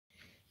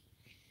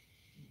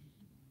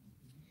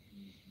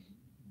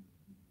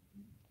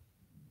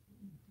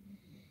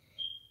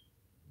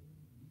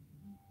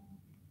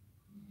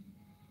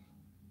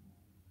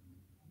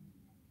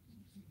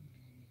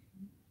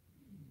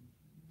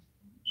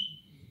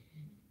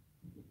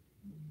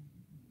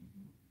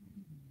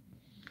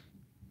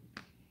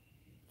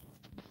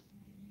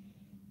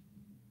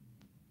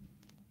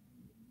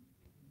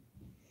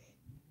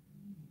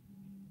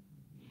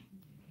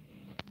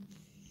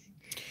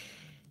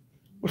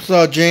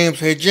What's up, James?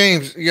 Hey,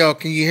 James. Yo,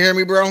 can you hear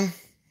me, bro?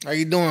 How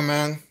you doing,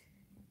 man?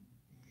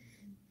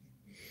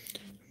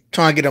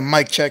 Trying to get a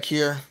mic check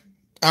here.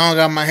 I don't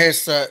got my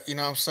headset, you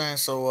know what I'm saying?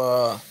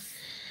 So,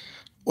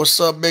 what's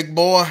up, big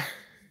boy?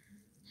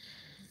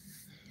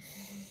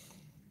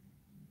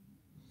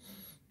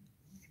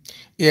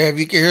 Yeah, if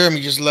you can hear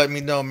me, just let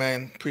me know,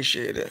 man.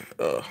 Appreciate it.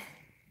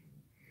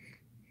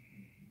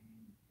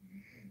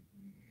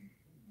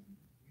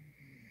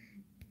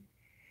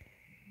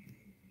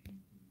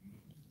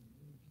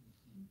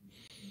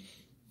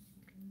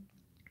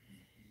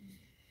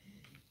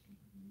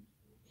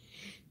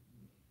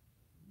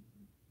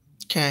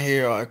 Can't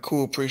hear. All right,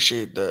 cool.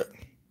 Appreciate that.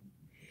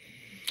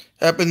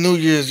 Happy New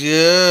Year's,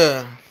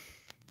 yeah.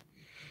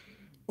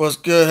 What's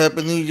good?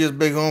 Happy New Year's,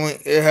 big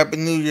homie. Yeah, Happy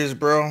New Year's,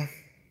 bro.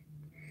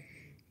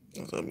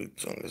 Let me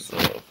turn this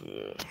off.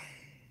 Yeah.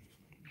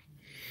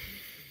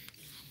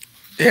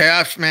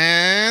 Yeah,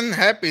 man.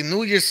 Happy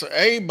New Year's to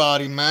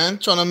everybody, man.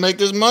 Trying to make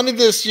this money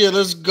this year.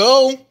 Let's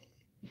go.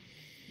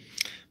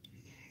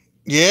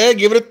 Yeah,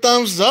 give it a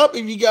thumbs up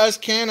if you guys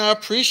can. I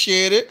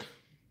appreciate it.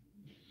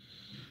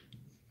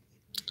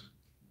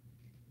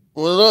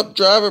 What up,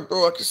 driver,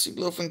 bro? I can see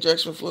Blue from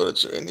Jackson, Florida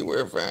to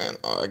anywhere, van.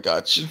 Oh, I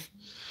got you.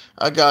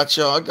 I got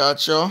y'all. I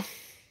got y'all.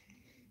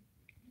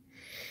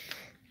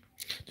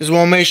 Just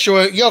want to make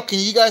sure. Yo, can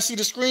you guys see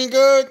the screen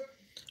good?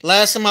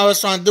 Last time I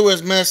was trying to do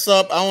is mess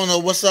up. I don't know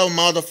what's up with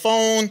my other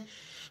phone,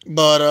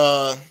 but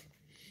I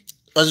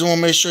just want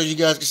to make sure you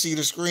guys can see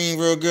the screen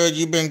real good.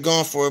 You've been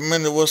gone for a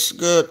minute. What's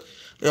good?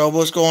 Yo,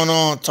 what's going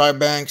on, Ty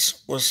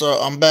Banks? What's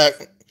up? I'm back.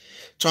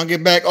 Trying to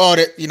get back at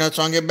it.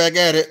 Trying to get back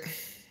at it.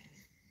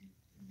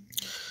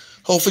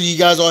 Hopefully you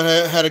guys all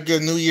had a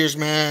good New Year's,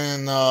 man.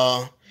 And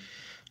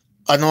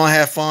I know I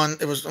had fun.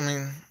 It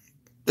wasn't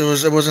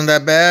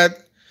that bad.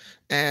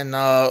 And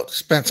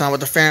spent time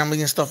with the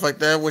family and stuff like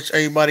that, which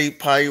everybody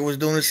probably was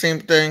doing the same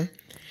thing.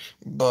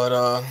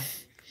 But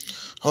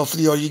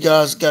hopefully all you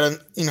guys got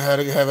had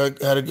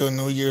a good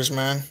New Year's,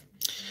 man.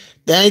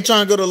 They ain't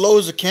trying to go to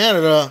Lowe's of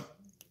Canada.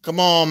 Come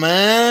on,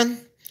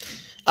 man.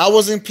 I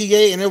was in PA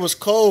and it was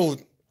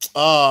cold.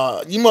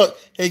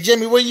 Hey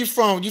Jimmy, where you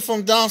from? You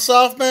from down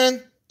south,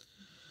 man?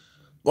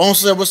 Won't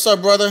say what's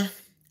up, brother?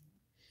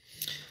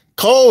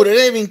 Cold. It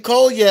ain't even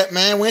cold yet,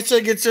 man. Winter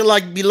gets to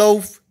like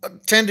below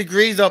 10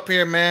 degrees up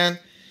here, man.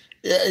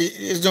 Yeah,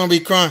 it's gonna be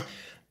crying.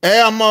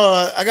 Hey,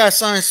 I got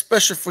something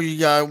special for you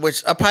guys,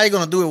 which I'm probably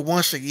gonna do it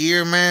once a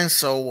year, man.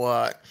 So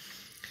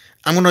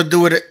I'm gonna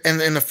do it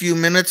in a few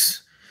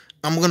minutes.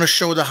 I'm gonna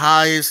show the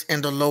highest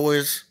and the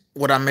lowest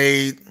what I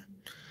made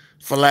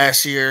for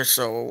last year.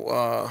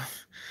 So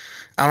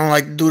I don't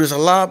like to do this a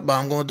lot, but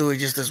I'm gonna do it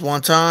just this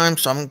one time.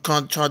 So I'm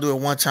gonna try to do it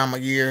one time a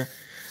year.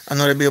 I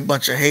know there'll be a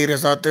bunch of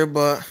haters out there,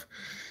 but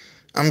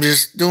I'm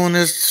just doing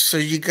this so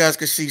you guys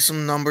can see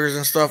some numbers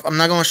and stuff. I'm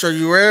not gonna show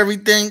you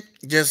everything,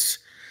 just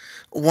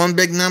one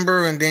big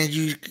number, and then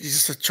you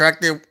just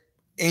subtract it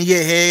in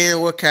your head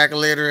or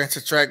calculator and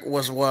subtract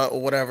what's what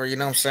or whatever. You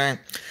know what I'm saying?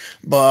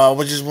 But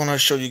I just want to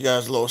show you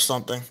guys a little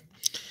something.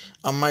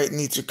 I might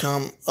need to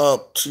come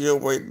up to your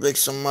way to make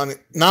some money.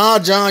 Nah,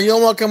 John, you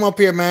don't want to come up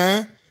here,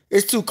 man.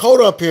 It's too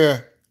cold up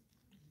here.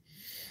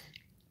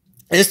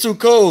 It's too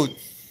cold.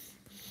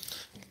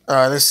 All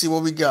right, let's see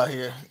what we got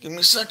here. Give me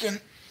a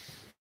second.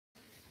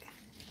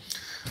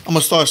 I'm gonna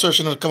start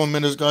searching in a couple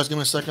minutes, guys. Give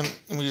me a second.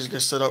 Let me just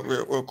get set up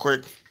real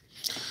quick.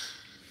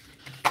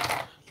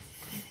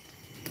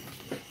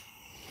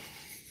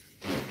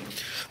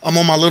 I'm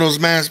on my little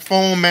man's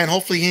phone, man.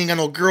 Hopefully he ain't got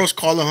no girls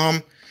calling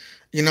him.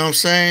 You know what I'm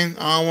saying?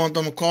 I don't want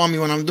them to call me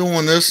when I'm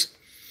doing this.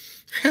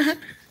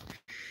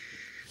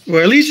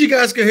 Well, at least you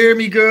guys can hear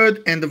me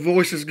good and the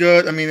voice is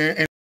good.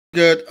 And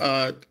good.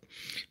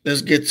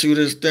 Let's get to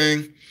this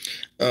thing.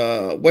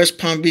 West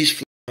Palm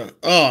Beach, Florida.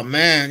 Oh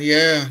man,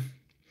 yeah.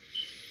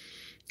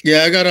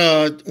 Yeah, I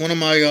got one of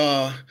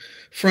my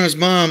friend's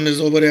mom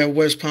is over there at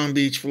West Palm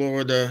Beach,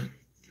 Florida.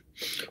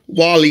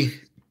 Wally.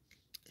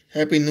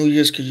 Happy New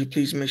Year's. Could you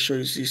please make sure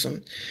you see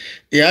something?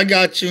 Yeah, I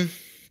got you.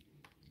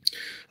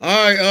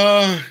 All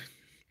right,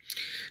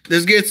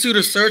 let's get to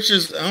the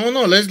searches. I don't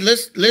know.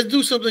 Let's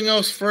do something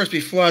else first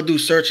before I do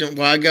searching.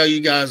 While I got you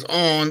guys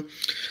on,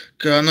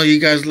 cause I know you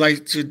guys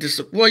like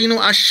to Well,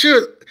 I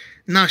should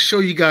not show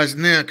you guys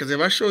now, because if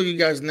I show you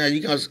guys now,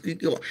 you're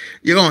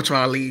gonna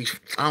try to leave.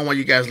 I don't want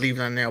you guys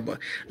leaving on now, but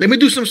let me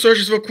do some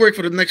searches real quick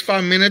for the next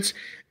 5 minutes,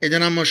 and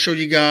then I'm gonna show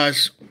you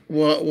guys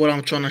what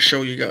I'm trying to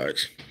show you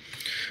guys.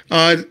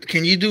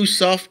 Can you do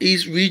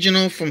Southeast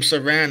Regional from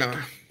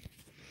Savannah?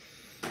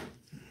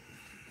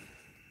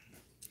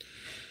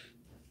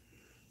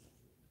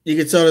 You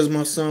can tell this is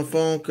my son's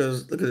phone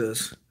because look at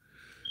this.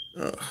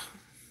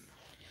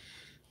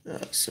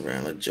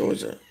 Savannah,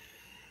 Georgia.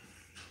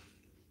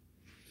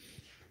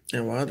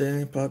 And why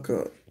didn't it pop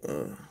up?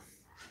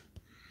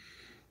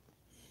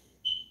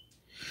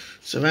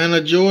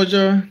 Savannah,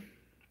 Georgia.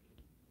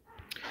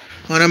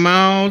 100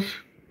 miles.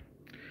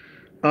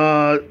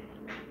 There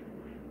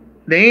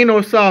ain't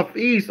no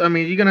southeast.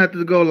 You're gonna have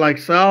to go like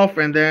south,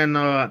 and then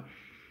I'm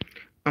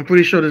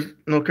pretty sure there's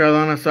North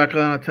Carolina, South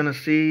Carolina,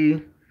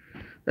 Tennessee,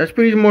 That's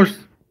pretty more.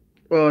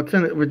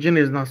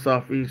 Virginia is not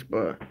southeast,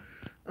 but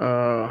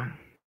uh,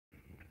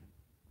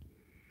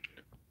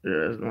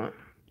 yeah, it's not.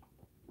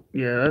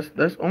 Yeah,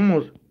 that's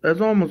almost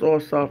all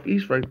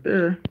southeast right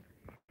there.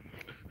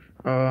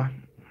 Uh,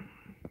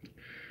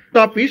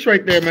 Southeast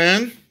right there,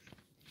 man.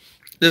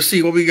 Let's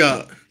see what we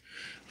got.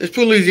 Let's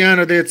put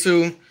Louisiana there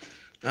too.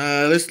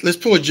 Let's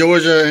put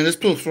Georgia and let's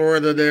put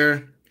Florida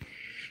there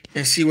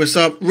and see what's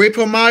up. Rate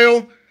per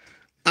mile.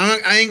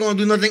 I ain't gonna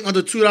do nothing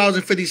under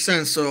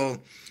 $2.50. So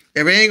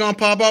if it ain't gonna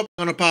pop up, it's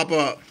gonna pop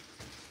up.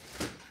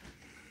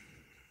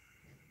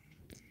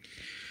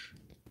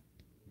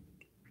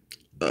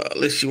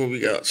 Let's see what we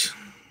got.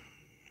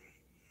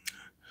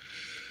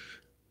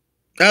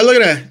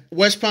 Look at that.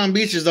 West Palm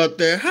Beach is up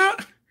there. Huh?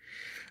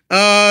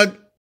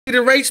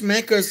 The race,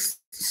 man, because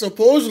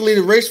supposedly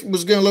the race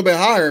was getting a little bit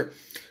higher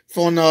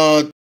from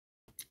what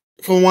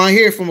I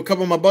hear from a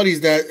couple of my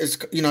buddies that is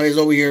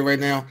over here right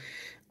now.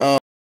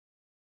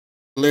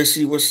 Let's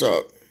see what's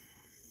up.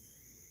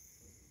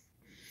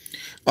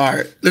 All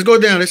right, let's go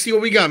down. Let's see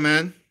what we got,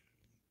 man.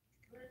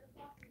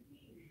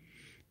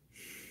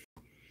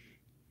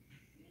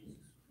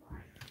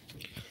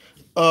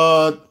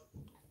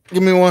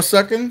 Give me 1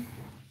 second.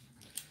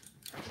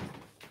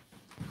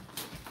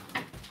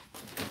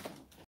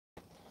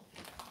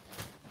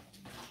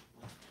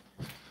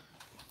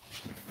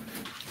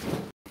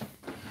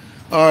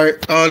 All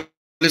right,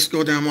 let's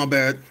go down. My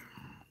bad.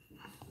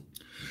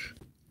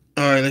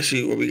 All right, let's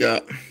see what we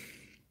got.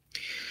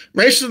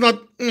 Race is not,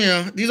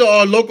 these are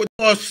all local,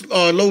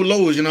 low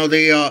lows.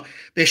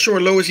 They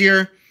short lows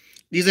here.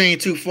 These ain't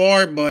too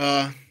far,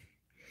 but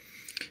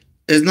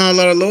there's not a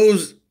lot of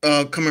lows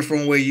coming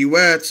from where you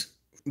at.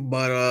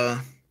 But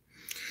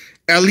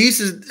at least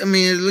at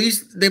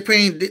least they're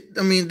paying.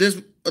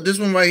 This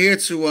one right here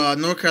to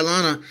North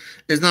Carolina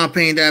is not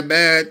paying that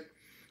bad.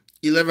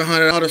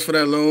 $1,100 for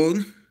that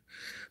load.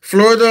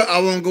 Florida, I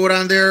won't go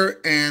down there,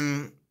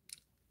 and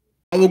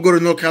I will go to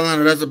North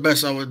Carolina. That's the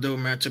best I would do,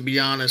 man, to be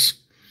honest.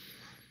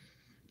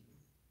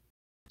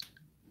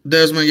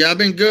 Desmond, yeah, I've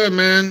been good,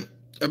 man.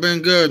 I've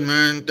been good,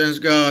 man. Thanks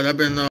God. I've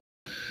been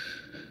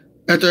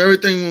after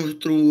everything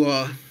went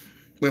through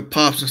with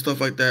pops and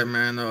stuff like that,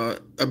 man.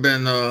 I've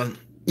been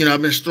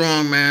I've been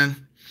strong, man.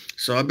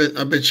 So I've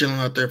been chilling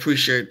out there.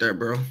 Appreciate that,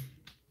 bro.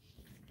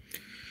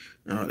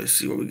 All right, let's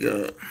see what we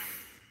got.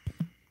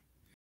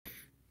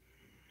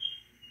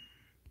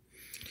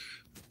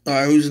 All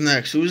right, who's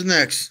next? Who's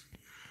next?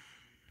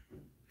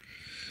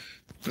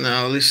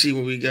 Now let's see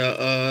what we got.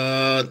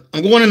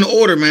 I'm going in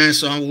order, man.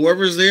 So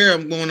whoever's there,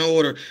 I'm going in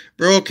order.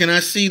 Bro, can I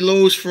see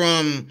lows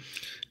from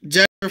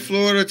Jacksonville,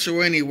 Florida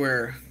to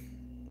anywhere?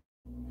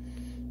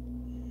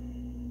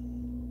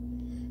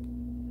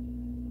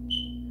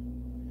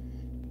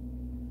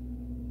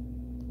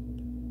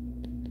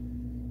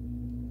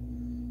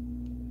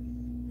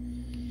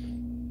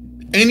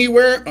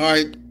 Anywhere? All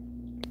right.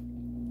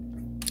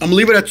 I'm gonna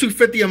leave it at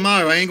 250 a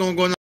mile. I ain't gonna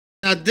go.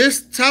 Now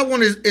this top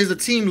one is a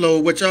team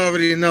load, which I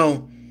already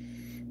know.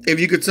 If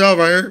you could tell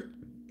right here,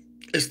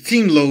 it's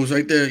team loads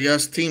right there.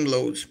 Yes, team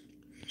loads.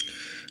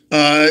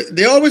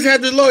 They always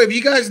had this load. If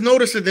you guys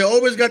notice it, they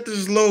always got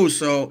this load.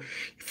 So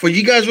for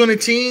you guys running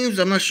teams,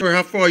 I'm not sure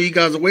how far you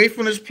guys away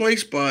from this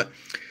place, but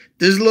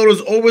this load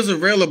is always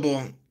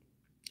available.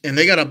 And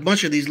they got a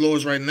bunch of these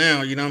loads right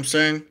now. You know what I'm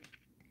saying?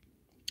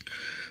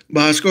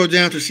 But I scroll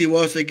down to see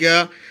what else they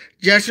got.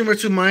 Jacksonville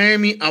to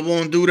Miami, I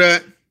won't do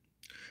that.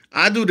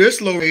 I do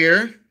this load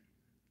here.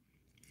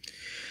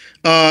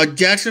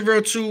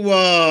 Jacksonville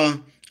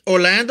to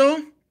Orlando.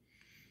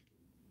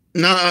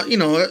 Now,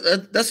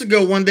 that's a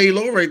good 1 day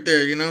load right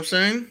there. You know what I'm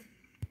saying?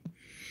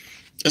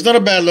 It's not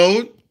a bad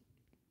load.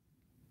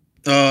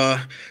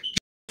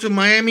 To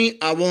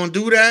Miami, I won't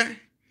do that.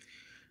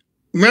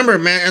 Remember,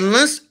 man,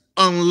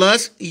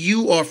 unless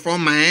you are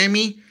from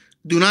Miami,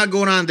 do not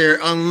go down there.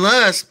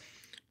 Unless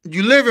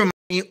you live in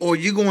Miami or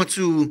you're going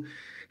to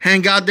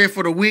hang out there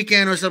for the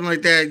weekend or something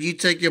like that, you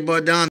take your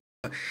butt down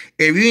there.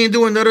 If you ain't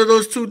doing none of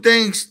those two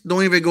things,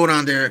 don't even go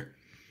down there.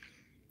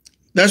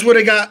 That's what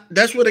they got.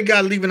 That's what they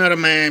got leaving out of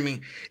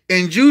Miami.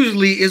 And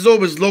usually it's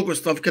always local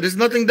stuff because there's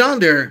nothing down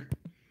there.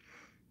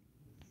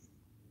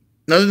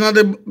 Nothing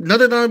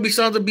down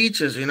besides the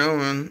beaches,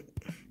 and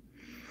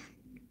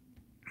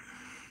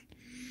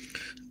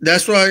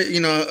that's why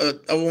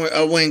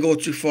I wouldn't go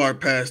too far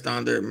past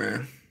down there,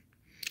 man.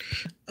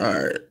 All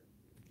right.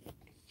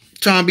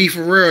 Trying to be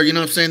for real, you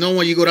know what I'm saying? Don't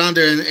want you go down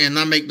there and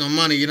not make no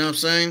money, you know what I'm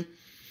saying?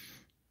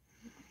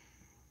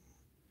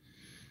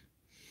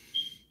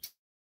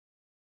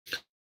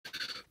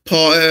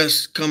 Paul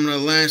S. coming to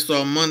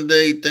Landstar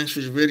Monday. Thanks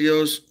for your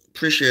videos.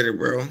 Appreciate it,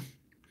 bro.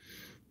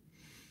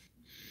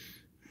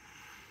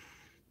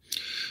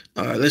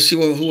 All right, let's see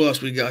who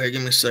else we got here.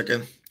 Give me a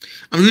second.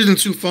 I'm using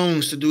two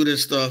phones to do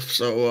this stuff.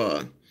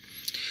 So,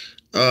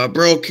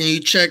 bro, can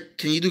you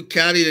do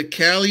Cali to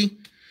Cali?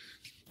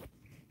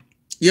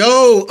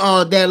 Yo,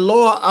 that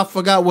law, I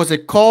forgot what's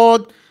it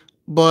called,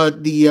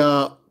 but the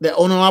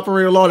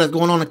owner-operator law that's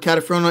going on in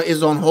California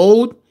is on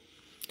hold.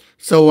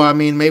 So,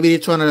 maybe they're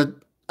trying to,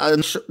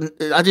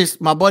 I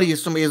just my buddy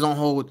is somebody is on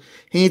hold.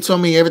 He ain't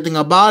told me everything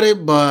about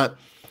it, but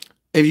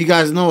if you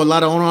guys know, a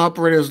lot of owner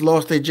operators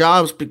lost their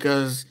jobs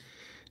because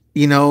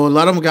a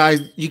lot of them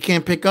guys you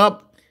can't pick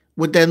up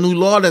with that new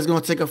law that's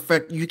going to take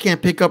effect. You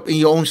can't pick up in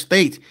your own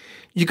state.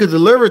 You could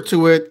deliver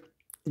to it,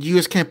 you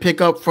just can't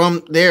pick up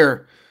from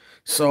there.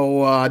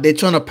 So they're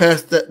trying to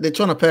pass that. They're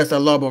trying to pass that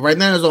law, but right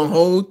now it's on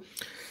hold.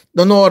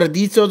 Don't know all the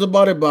details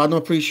about it, but I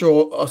know pretty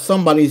sure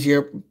somebody's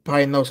here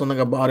probably knows something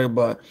about it.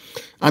 But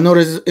I know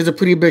this is a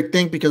pretty big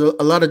thing because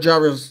a lot of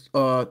drivers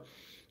gonna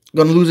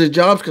lose their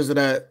jobs because of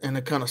that, and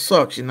it kind of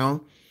sucks.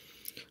 So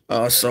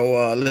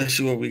let's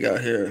see what we got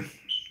here.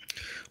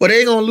 Well, they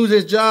ain't gonna lose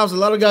their jobs. A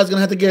lot of guys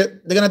gonna have to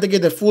get. They're gonna have to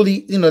get their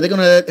fully. They're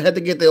gonna have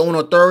to get their own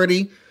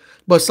authority.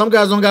 But some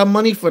guys don't got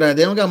money for that.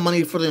 They don't got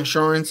money for the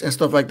insurance and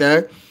stuff like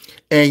that.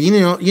 And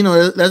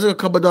that's a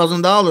couple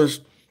 $1,000,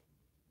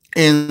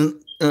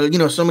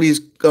 and some of these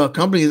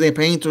companies ain't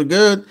paying too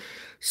good,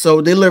 so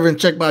they living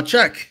check by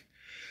check.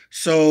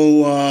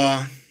 So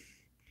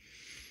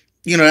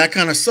that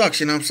kind of sucks.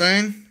 You know what I'm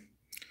saying?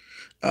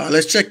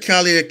 Let's check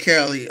Cali to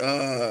Cali.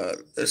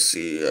 Let's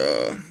see.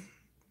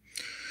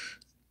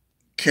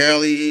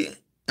 Cali,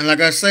 and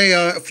like I say,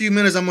 a few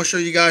minutes I'm gonna show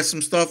you guys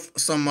some stuff,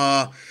 some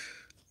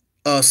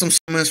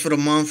comments for the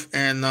month,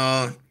 and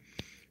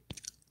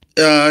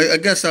I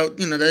guess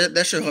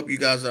that should help you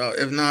guys out.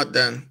 If not,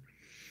 then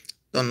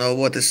don't know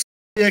what this.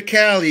 Yeah,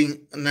 Cali.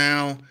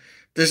 Now,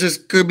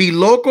 could be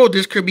local.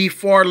 This could be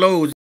far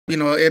loads.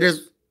 It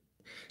is.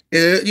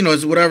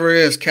 It's whatever it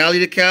is. Cali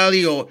to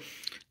Cali or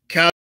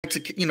Cali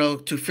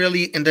to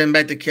Philly and then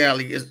back to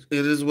Cali. It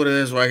is what it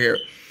is right here.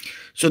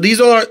 So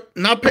these are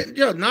not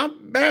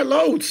bad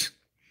loads.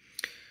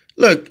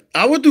 Look,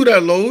 I would do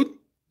that load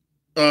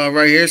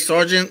right here,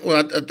 Sergeant.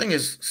 Well, I think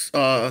it's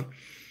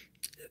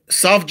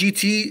South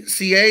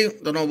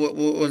GTCA. Don't know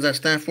what that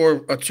stand for.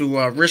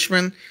 To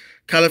Richmond,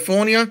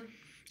 California.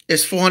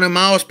 It's 400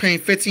 miles, paying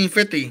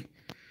 $15.50.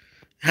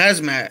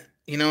 Hazmat.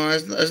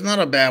 It's not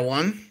a bad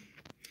one.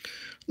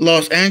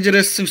 Los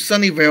Angeles to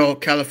Sunnyvale,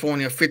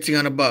 California,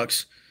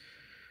 $1,500.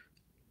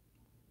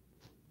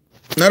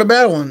 Not a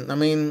bad one. I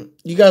mean,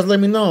 you guys let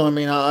me know. I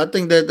mean, I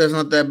think that's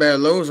not that bad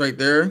loads right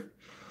there.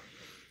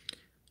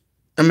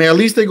 I mean, at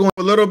least they're going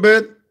a little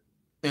bit.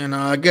 And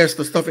I guess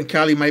the stuff in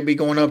Cali might be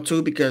going up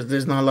too because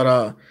there's not a lot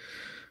of,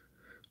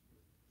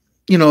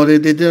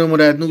 they're dealing with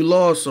that new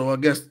law. So I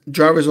guess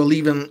drivers are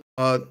leaving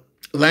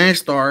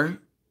Landstar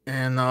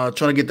and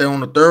trying to get their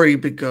own authority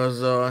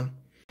because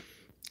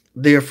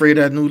they're afraid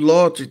of that new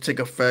law to take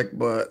effect.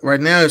 But right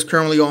now it's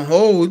currently on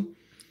hold.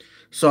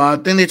 So I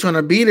think they're trying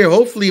to be there,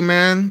 hopefully,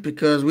 man,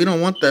 because we don't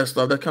want that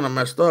stuff. That's kind of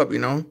messed up,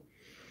 A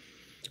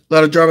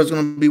lot of drivers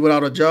going to be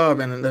without a job,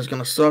 and that's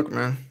going to suck,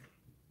 man.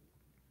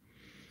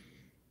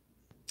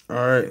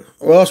 All right.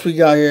 What else we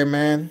got here,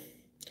 man?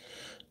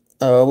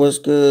 What's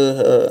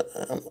good?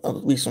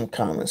 I'll read some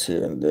comments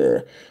here and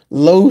there.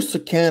 Loads to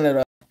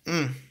Canada.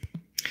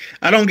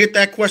 I don't get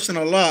that question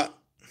a lot.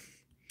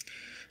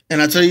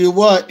 And I tell you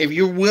what, if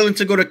you're willing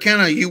to go to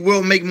Canada, you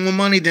will make more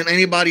money than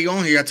anybody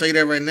on here. I tell you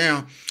that right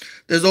now.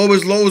 There's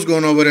always lows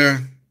going over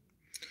there.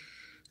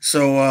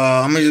 So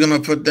I'm just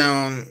going to put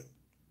down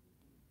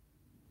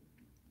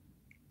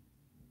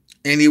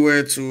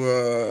anywhere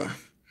to...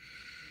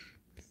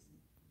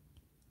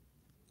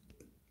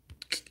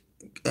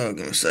 give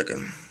me a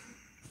second.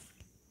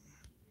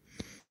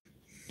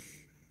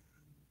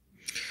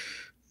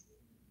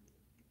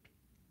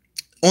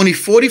 Only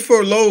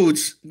 44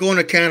 loads going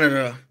to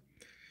Canada.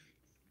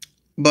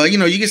 But, you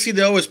can see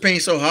they're always paying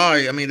so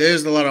high. I mean,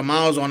 there's a lot of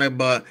miles on it,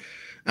 but,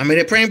 I mean,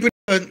 they're paying pretty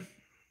good.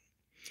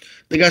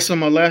 They got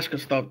some Alaska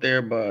stuff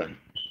there, but.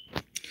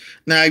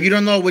 Now, if you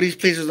don't know where these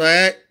places are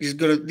at, just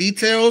go to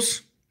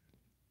details.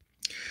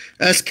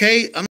 SK,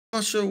 I'm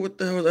not sure what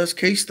the hell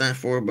SK stand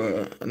for,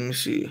 but let me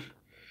see.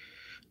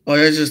 Oh,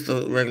 that's just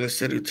a regular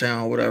city,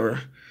 town,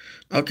 whatever.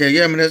 Okay,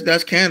 yeah, I mean,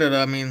 that's Canada.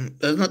 I mean,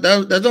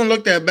 that don't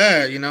look that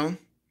bad,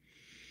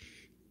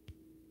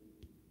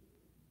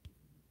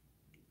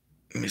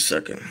 Give me a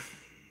second.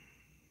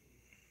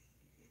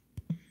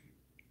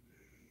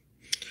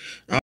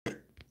 All right.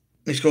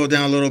 Let's go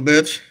down a little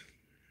bit.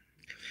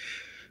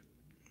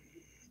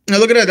 Now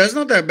look at that. That's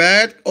not that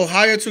bad.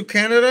 Ohio to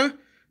Canada,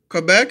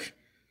 Quebec,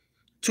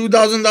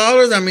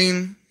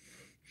 $2,000.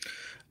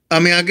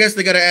 I guess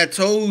they gotta add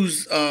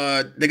tolls.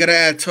 They gotta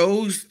add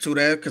tolls to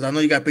that because I know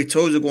you gotta pay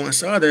tolls to go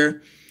inside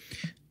there.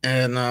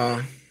 And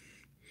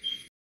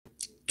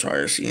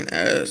try seeing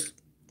as.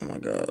 Oh my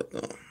God,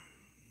 no.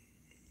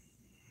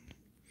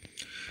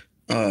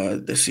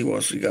 Let's see what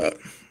else we got.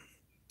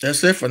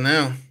 That's it for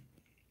now.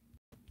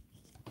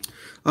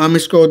 Let me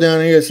scroll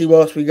down here, see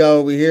what else we got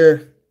over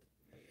here.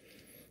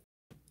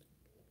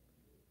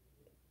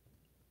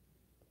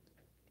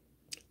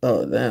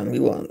 Oh, damn, we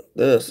want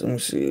this. Let me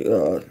see.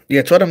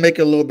 Yeah, try to make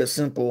it a little bit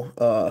simple.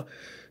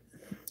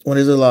 When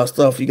there's a lot of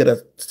stuff, you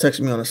gotta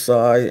text me on the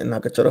side and I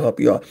can try to help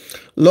you out.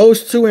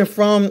 Loads to and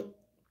from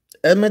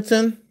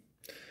Edmonton,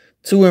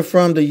 to and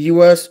from the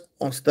U.S.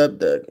 on step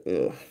deck.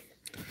 Ugh.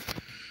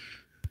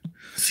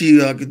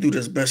 See, I can do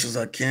this best as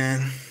I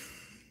can.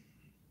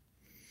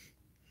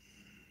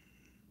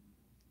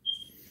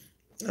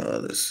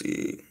 Let's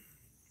see.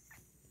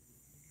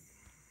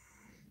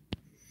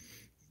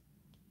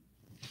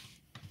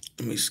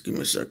 Give me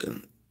a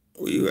second.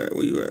 Where you at?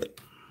 Where you at?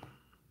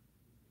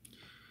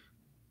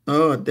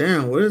 Oh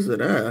damn! What is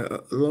it at? I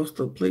lost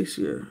the place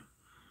here.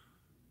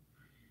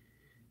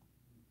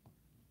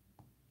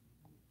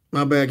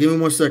 My bad. Give me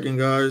 1 second,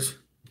 guys.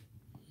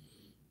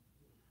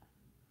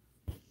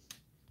 I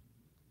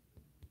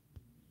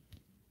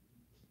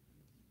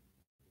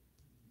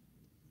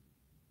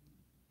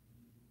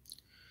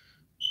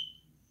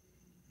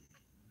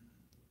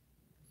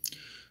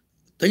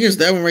think it's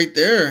that one right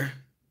there.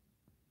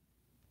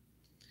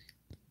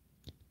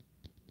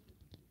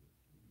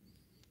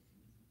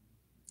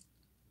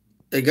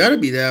 It gotta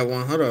be that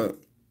one. Hold up.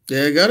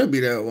 Yeah, it gotta be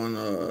that one.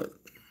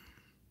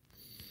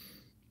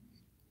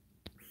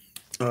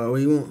 Where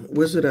you want?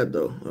 Where's it at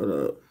though? Hold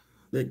up.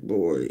 Big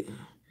boy.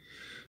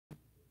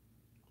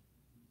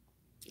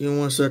 Give me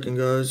 1 second,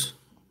 guys.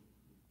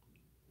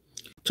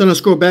 Trying to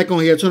scroll back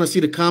on here, trying to see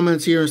the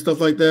comments here and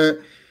stuff like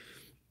that.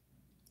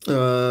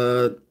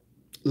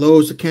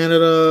 Lowe's to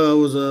Canada. I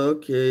was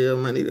okay. I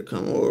might need to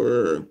come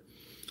over.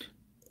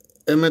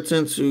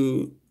 Edmonton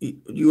to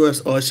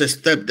U.S. Oh, it says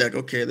step deck.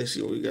 Okay, let's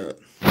see what we got.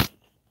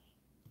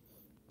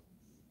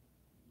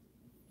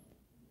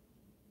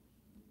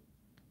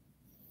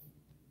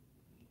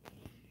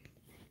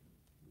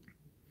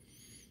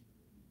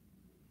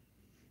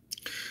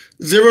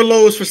 Zero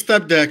lows for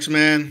step decks,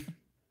 man.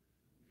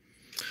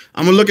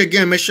 I'm gonna look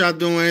again, make sure I'm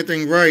doing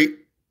anything right.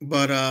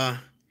 But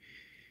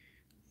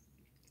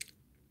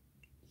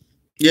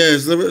yeah,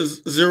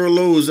 zero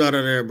lows out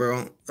of there,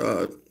 bro.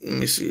 Let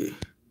me see.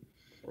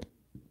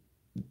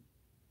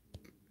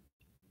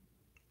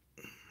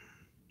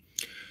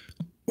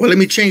 Well, let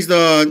me change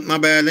my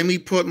bad. Let me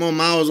put more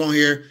miles on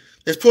here.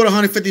 Let's put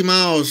 150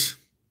 miles.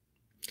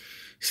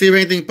 See if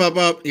anything pop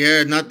up.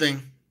 Yeah,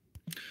 nothing.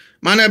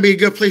 Might not be a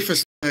good place for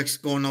stacks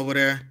going over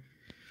there.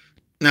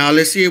 Now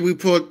let's see if we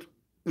put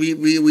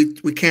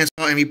we cancel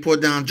and we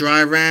put down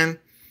dry ran.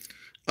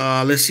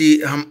 Let's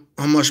see how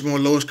much more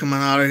lows coming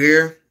out of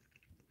here.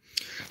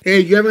 Hey,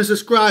 you haven't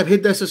subscribed?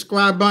 Hit that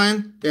subscribe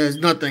button. There's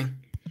nothing.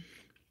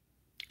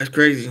 That's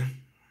crazy.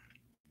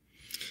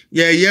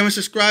 Yeah, you haven't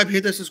subscribed?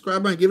 Hit that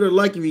subscribe button. Give it a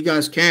like if you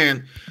guys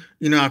can.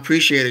 You know, I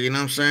appreciate it. You know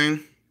what I'm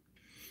saying?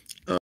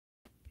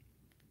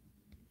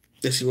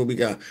 Let's see what we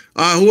got.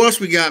 Who else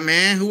we got,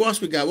 man? Who else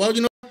we got? Well,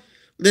 you know,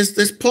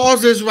 let's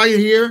pause this right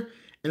here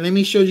and let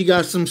me show you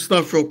guys some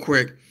stuff real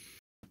quick.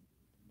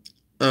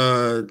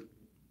 Oh,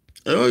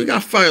 you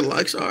got 5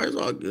 likes. All right, it's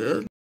all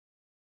good.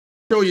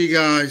 Show you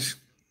guys.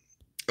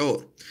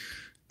 Oh,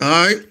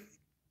 all right.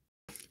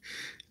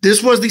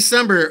 This was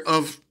December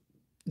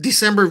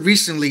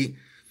recently.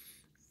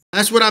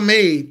 That's what I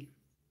made.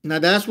 Now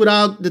that's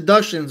without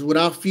deductions,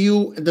 without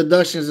fuel and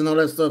deductions and all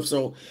that stuff.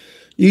 So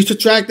you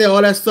subtract that,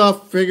 all that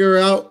stuff, figure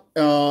out.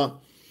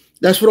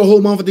 That's for the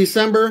whole month of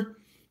December.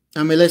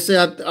 I mean, let's say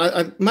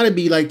I might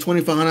be like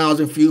 $2,500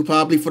 in fuel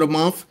probably for the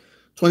month,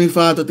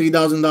 $2,500 to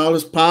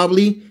 $3,000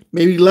 probably,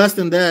 maybe less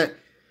than that.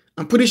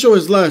 I'm pretty sure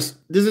it's less.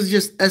 This is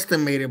just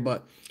estimated,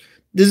 but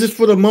this is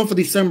for the month of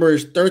December.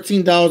 It's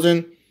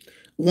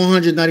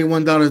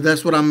 $13,191.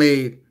 That's what I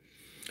made.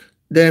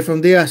 Then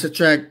from there I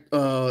subtract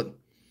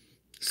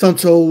some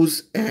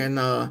tolls and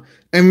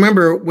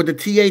remember with the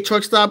TA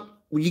truck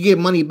stop, you get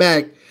money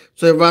back.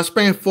 So if I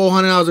spend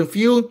 $400 in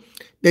fuel,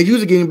 they're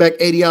usually getting back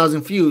 $80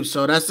 in fuel.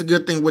 So that's the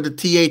good thing with the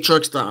TA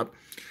truck stop.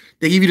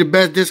 They give you the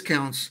best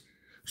discounts.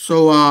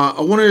 So I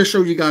wanted to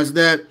show you guys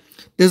that.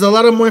 There's a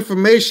lot of more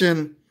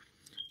information.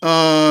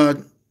 A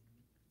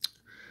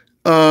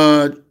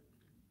lot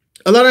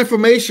of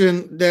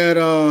information that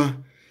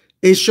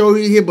it show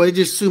you here, but it's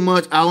just too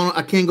much.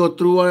 I can't go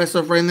through all that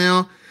stuff right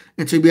now.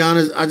 And to be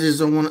honest, I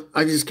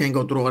just can't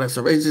go through all that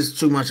stuff. It's just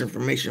too much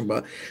information.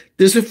 But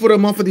this is for the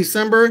month of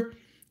December,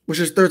 which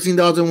is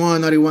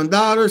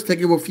 $13,191. Take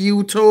it with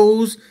fuel,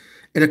 tolls,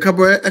 and a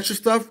couple of extra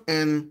stuff,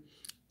 and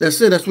that's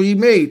it. That's what you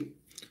made.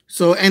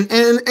 So and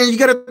you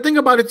gotta think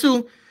about it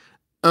too.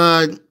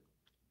 There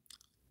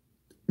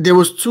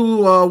was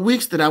 2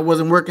 weeks that I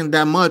wasn't working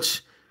that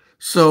much.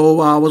 So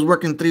I was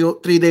working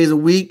three days a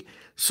week.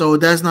 So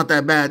that's not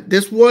that bad.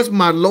 This was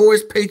my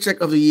lowest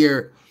paycheck of the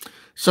year.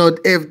 So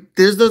if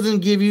this doesn't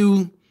give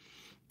you,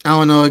 I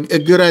don't know, a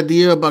good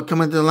idea about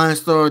coming to the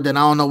Landstar, then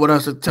I don't know what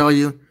else to tell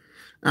you.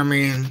 I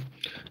mean,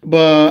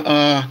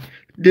 but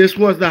this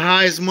was the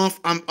highest month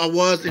I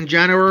was in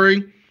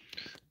January,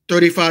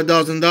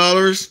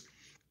 $35,000.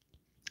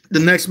 The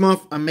next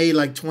month I made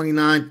like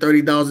 $29,000,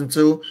 $30,000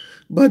 too.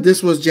 But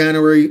this was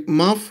January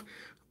month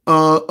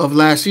of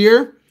last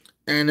year,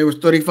 and it was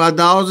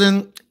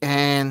 $35,000,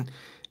 and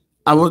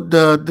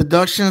the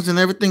deductions and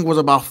everything was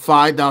about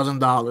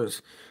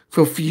 $5,000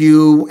 for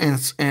fuel and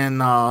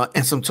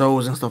some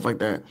tolls and stuff like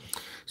that.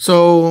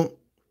 So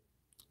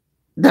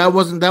that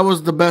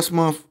was the best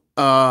month.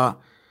 The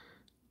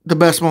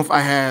best month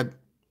I had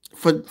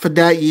for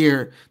that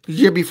year. The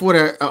year before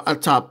that, I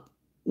topped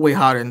way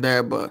harder than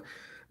that. But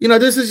you know,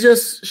 this is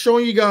just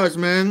showing you guys,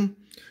 man.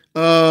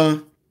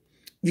 You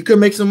could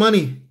make some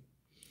money.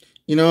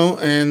 you know,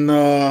 and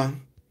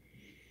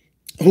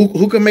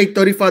who can make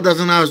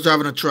 $35,000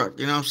 driving a truck?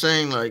 You know what I'm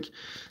saying? Like,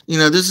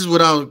 this is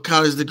without a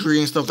college degree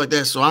and stuff like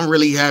that. So I'm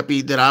really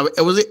happy that I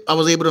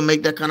was able to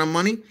make that kind of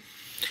money.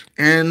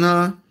 And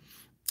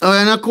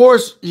and of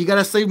course, you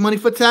gotta save money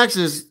for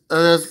taxes.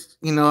 I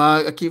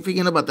keep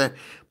forgetting about that.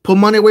 Put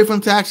money away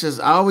from taxes.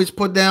 I always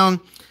try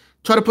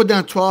to put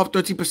down 12,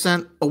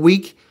 13% a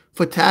week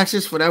for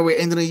taxes for that way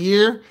end of the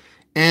year.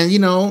 And you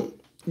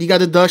got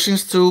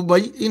deductions too,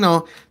 but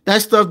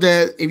that stuff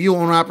that if you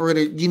own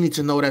operator, you need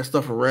to know that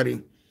stuff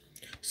already.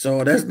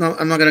 So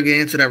I'm not gonna get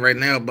into that right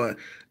now, but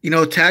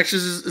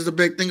taxes is a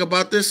big thing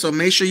about this. So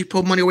make sure you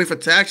put money away for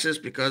taxes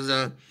because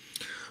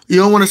you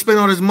don't want to spend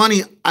all this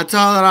money. I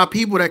tell a lot of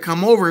people that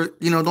come over,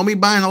 don't be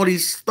buying all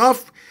these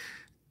stuff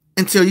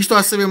until you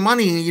start saving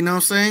money. You know what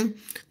I'm saying?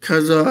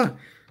 Because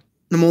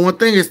number one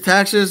thing is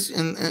taxes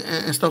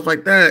and stuff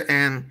like that,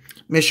 and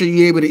make sure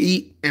you're able to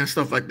eat and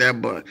stuff like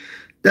that. But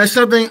that's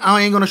something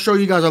I ain't gonna show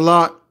you guys a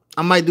lot.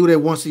 I might do that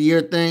once a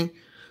year thing,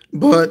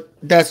 but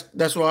that's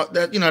what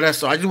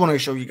that's all. I just want to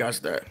show you guys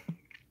that.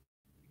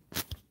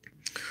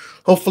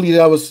 Hopefully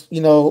that was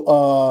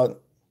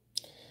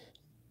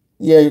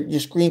yeah, your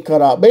screen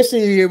cut out.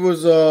 Basically, it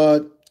was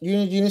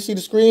you didn't see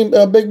the screen,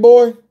 big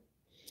boy.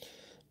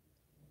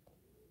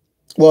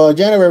 Well,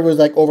 January was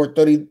like over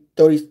 30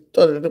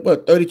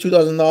 what,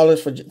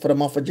 $32,000 for the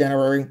month of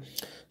January.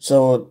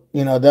 So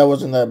that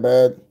wasn't that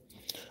bad.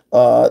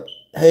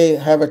 Hey,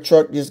 have a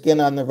truck just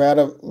getting out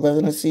Nevada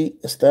residency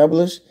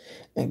established.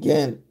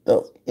 Again,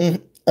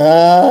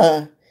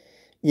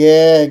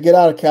 yeah, get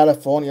out of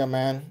California,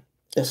 man.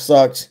 It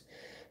sucks.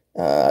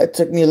 It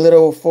took me a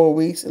little over 4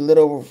 weeks,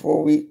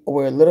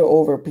 or a little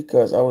over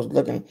because I was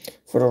looking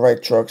for the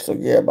right truck. So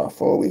yeah, about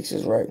 4 weeks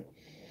is right.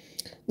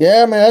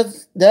 Yeah, man,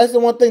 that's the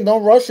one thing.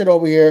 Don't rush it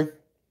over here.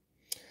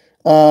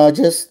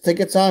 Just take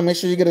your time. Make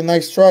sure you get a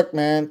nice truck,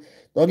 man.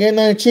 Don't get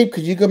nothing cheap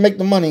because you could make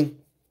the money.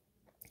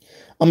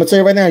 I'm gonna tell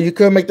you right now, you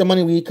could make the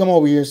money when you come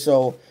over here.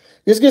 So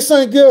just get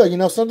something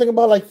good. Something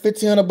about like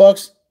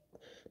 $1,500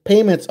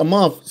 payments a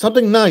month.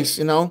 Something nice.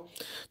 Don't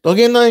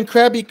get nothing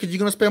crappy because you're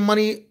gonna spend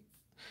money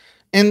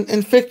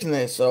in fixing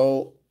it.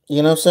 So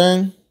you know what I'm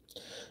saying?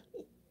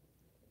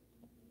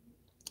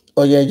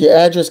 Oh yeah, your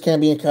address can't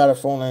be in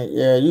California.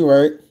 Yeah, you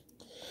right.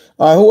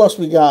 All right, who else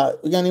we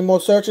got? We got any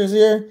more searches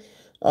here?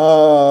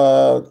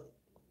 Uh,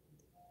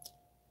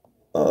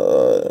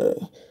 uh,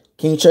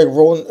 can you check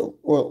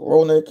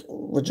Roanoke,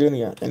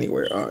 Virginia,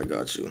 anywhere? All right,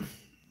 got you.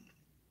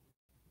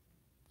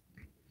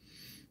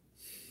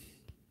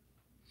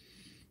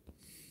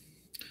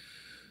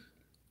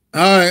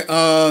 All right,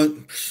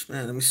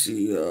 man, let me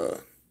see.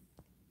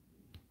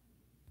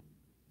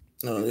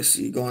 No, let's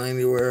see, going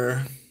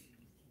anywhere.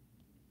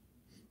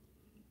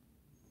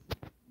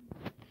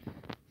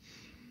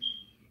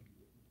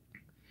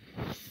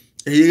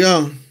 Here you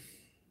go.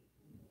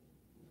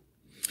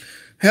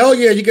 Hell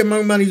yeah, you get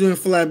my money doing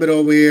flatbed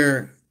over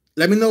here.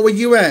 Let me know where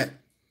you at.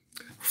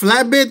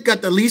 Flatbed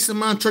got the least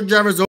amount of truck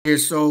drivers over here,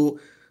 so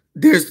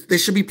there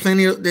should be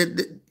plenty of.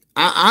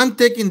 I'm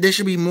thinking there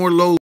should be more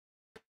load.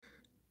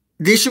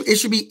 It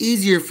should be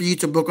easier for you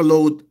to book a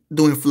load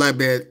doing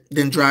flatbed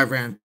than dry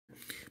van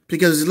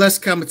because there's less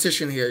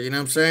competition here. You know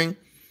what I'm saying?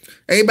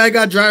 Everybody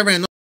got dry van,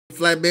 no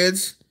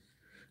flatbeds.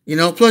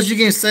 Plus you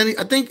getting 70.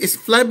 I think it's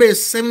flatbed is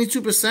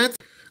 72%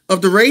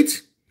 of the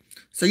rate.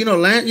 So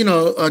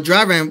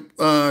dry van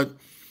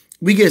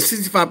we get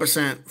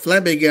 65%.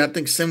 Flatbed get I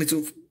think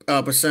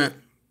 72%.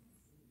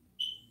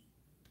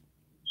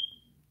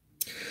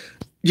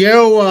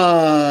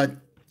 Yo,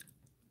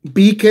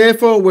 be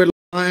careful with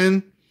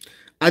line.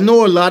 I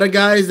know a lot of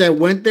guys that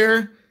went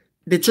there.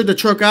 They took the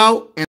truck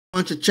out and a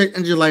bunch of check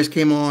engine lights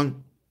came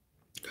on.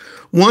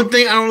 One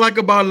thing I don't like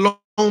about low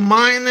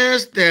mine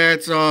is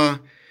that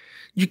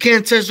you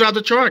can't test drive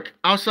the truck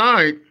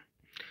outside.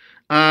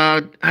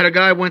 I had a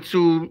guy went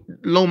to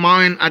low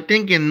mine, I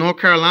think in North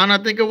Carolina,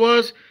 I think it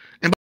was.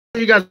 And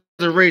you guys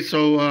are rate,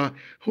 so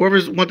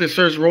whoever's want to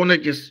search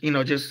Roanoke, just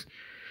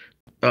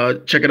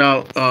check it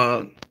out.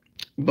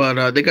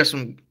 But they got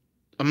some.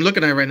 I'm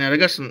looking at it right now. They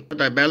got some not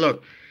that bad.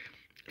 Look,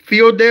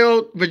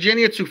 Fieldale,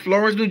 Virginia to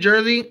Florence, New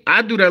Jersey.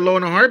 I do that low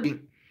in a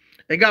heartbeat.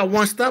 They got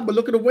one stop, but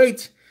look at the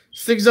weight,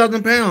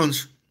 6,000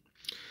 pounds.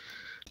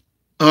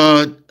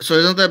 So it's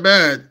not that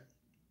bad.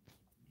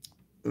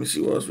 Let me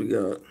see what else we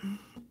got.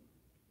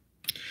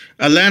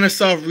 Atlanta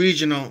South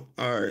Regional.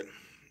 All right.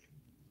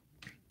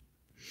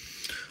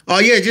 Oh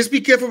yeah, just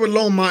be careful with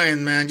low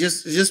mountain, man.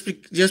 Just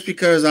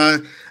because I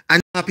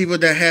know people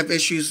that have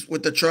issues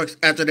with the trucks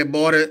after they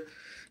bought it,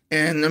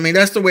 and I mean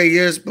that's the way it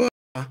is. But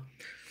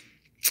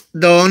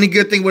the only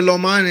good thing with low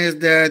mountain is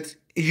that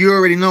you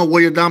already know what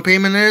your down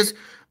payment is,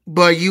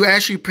 but you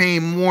actually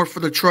paying more for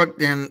the truck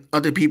than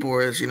other people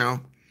is.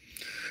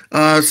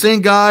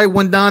 Same guy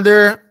went down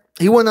there.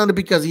 He went down there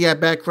because he had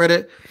bad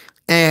credit,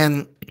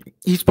 and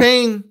he's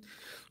paying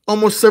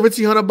almost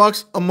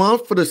 $1,700 a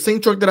month for the same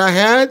truck that I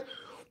had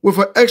with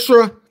an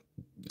extra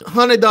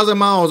 100,000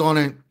 miles on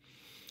it.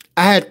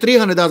 I had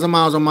 300,000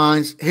 miles on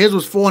mine. His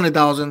was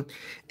 400,000,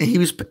 and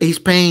he's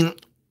paying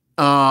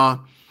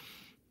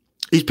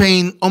He's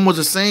paying almost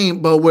the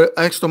same, but with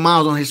extra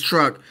miles on his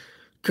truck.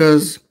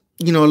 Because,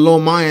 low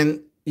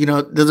mine,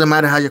 doesn't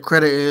matter how your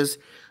credit is,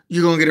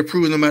 you're going to get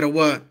approved no matter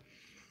what.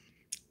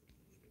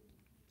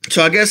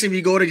 So I guess if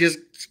you go to just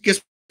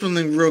get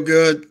something real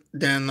good,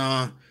 then,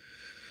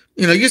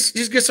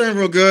 just get something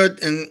real good,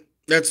 and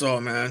that's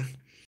all, man.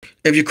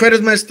 If your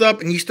credit's messed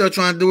up and you still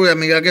trying to do it, I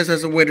mean, I guess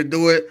that's a way to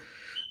do it.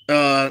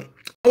 I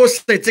would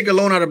say take a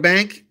loan out of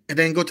bank and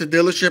then go to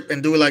dealership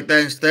and do it like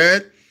that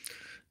instead.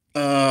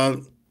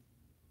 Then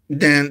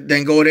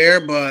go there.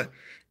 But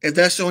if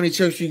that's the only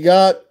choice you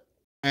got,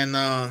 and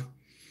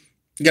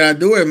you gotta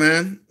do it,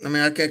 man. I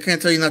mean, I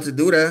can't tell you not to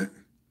do that.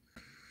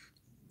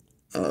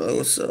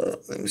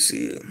 Let me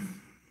see.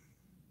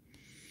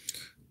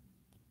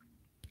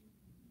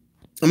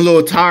 I'm a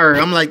little tired.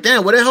 I'm like,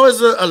 damn, where the hell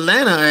is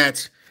Atlanta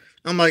at?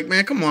 I'm like,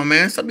 man, come on,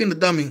 man. Stop being a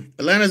dummy.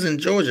 Atlanta's in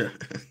Georgia.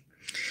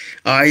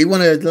 All right, he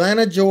went to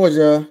Atlanta,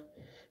 Georgia.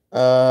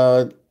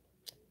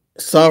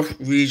 South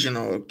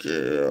Regional.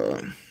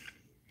 Okay.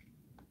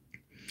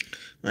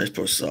 Nice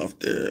put South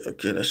there.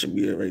 Okay, that should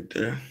be it right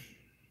there.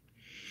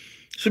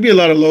 Should be a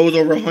lot of loads,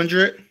 over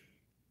 100.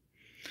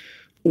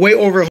 Way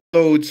over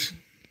loads.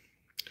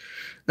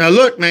 Now,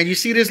 look, man, you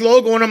see this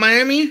load going to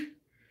Miami? It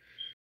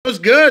was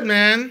good,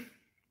 man.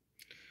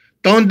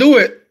 Don't do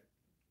it.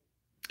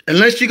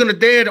 Unless you're going to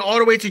deadhead all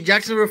the way to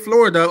Jacksonville,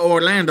 Florida, or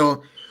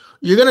Orlando.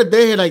 You're going to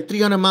deadhead like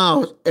 300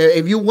 miles.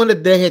 If you want to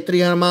deadhead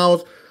 300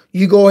 miles,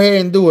 you go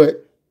ahead and do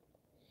it.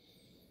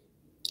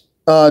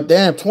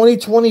 Damn,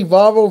 2020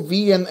 Volvo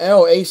VNL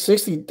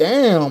 860.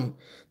 Damn,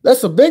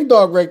 that's a big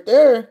dog right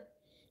there.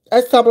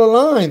 That's top of the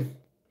line.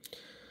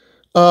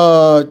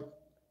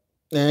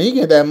 Man, you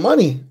get that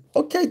money.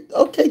 Okay,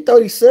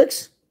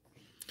 36.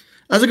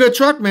 That's a good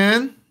truck,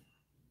 man.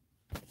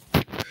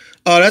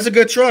 That's a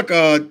good truck.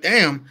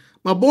 Damn,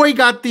 my boy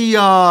got the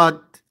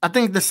I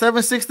think the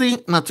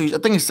 760. Not too. I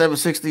think it's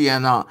 760,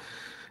 and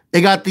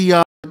it got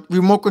the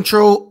remote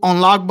control on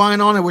lock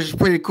bind on it, which is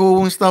pretty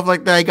cool and stuff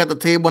like that. You got the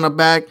table in the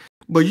back.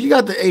 But you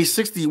got the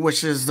 860,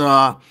 which is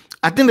I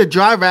think the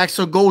drive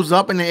axle goes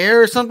up in the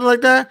air or something like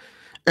that,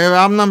 if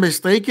I'm not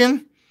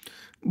mistaken.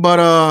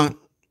 But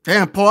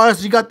damn, Paul,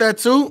 you got that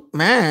too?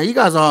 Man, you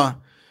guys are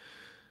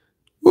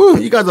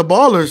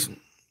ballers.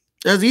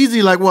 That's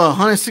easy, like what,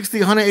 160,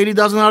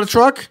 180,000 dollar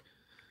truck?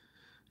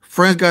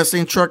 Friends got the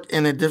same truck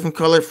in a different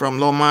color from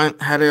low mine,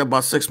 had it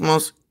about 6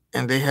 months,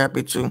 and they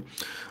happy too.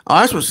 Oh,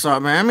 that's what's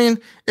up, man. I mean,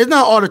 it's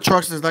not all the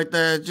trucks that's like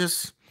that.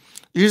 Just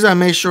you just gotta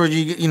make sure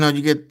you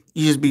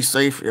just be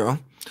safe, yo.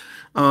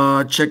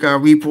 Check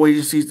out repo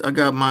agencies. I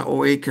got my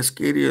 08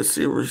 Cascadia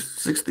Silver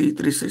 60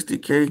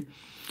 360K.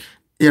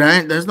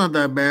 Yeah, that's not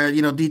that bad.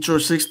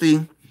 Detroit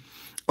 60,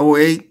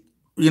 08.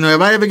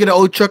 If I ever get an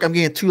old truck, I'm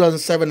getting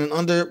 2007 and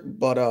under.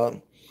 But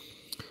I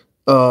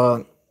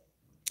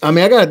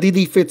mean, I got a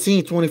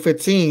DD15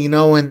 2015.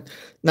 And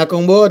knock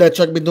on wood, that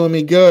truck been doing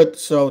me good.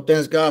 So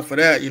thanks God for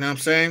that. You know what I'm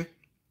saying?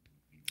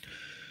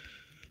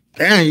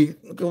 Damn, you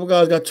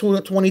guys got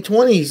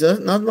 2020s. That's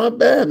not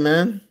bad,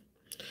 man.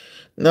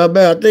 Not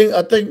bad.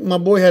 I think my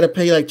boy had to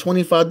pay like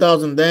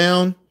 25,000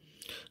 down.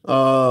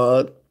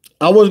 I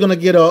was gonna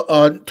get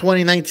a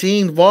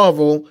 2019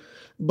 Volvo,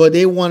 but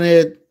they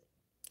wanted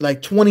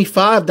like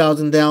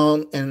 25,000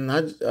 down, and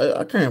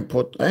I can't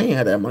put. I ain't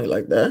had that money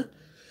like that.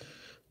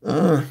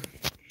 All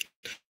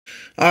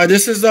right,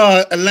 this is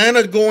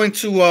Atlanta going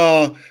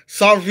to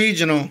South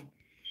Regional.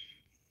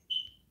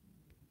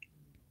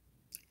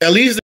 At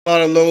least a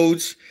lot of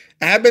loads.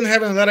 I have been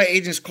having a lot of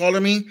agents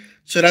calling me,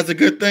 so that's a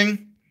good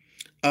thing.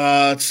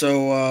 It's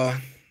a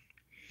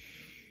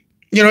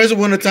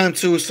winter time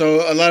too,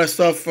 so a lot of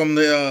stuff from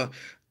the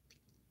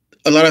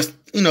a lot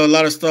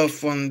of stuff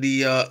from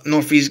the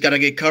Northeast gotta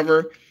get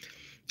covered,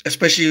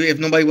 especially if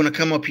nobody wanna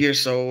come up here.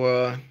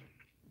 So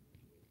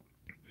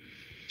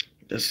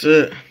that's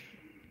it.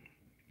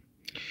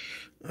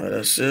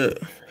 That's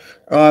it.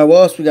 All right, what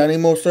else we got? Any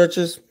more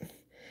searches?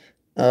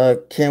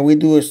 Can we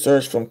do a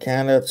search from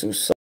Canada to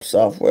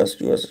Southwest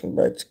US and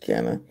back to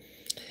Canada?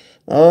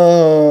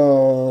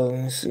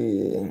 Let me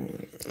see.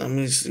 Let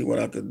me see what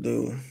I could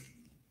do.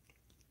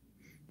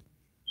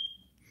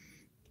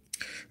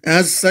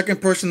 As the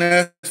second person to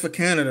ask for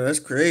Canada, that's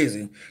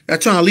crazy. Y'all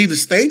trying to leave the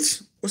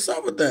States? What's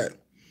up with that?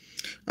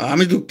 I'm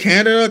gonna do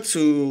Canada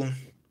to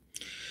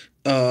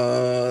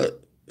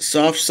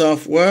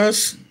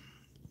Southwest.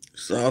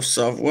 Well,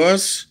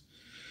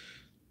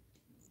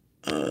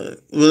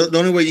 the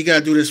only way you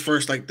gotta do this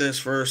first, like this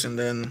first, and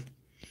then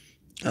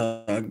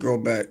go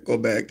back.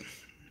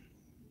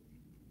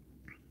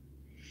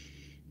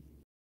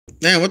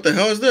 Man, what the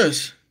hell is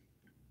this?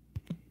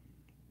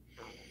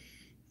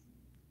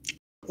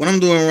 What I'm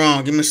doing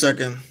wrong? Give me a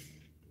second.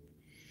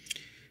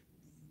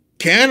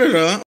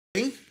 Canada,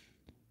 okay.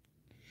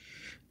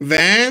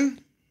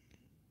 Van.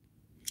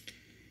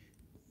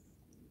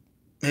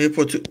 Maybe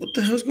put two. What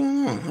the hell's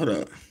going on? Hold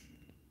up.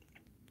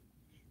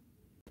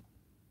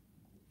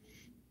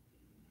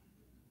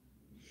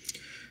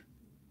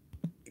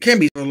 Can't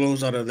be zero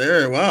lows out of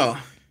there. Wow.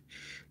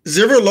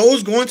 Zero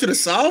lows going to the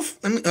south?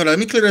 Let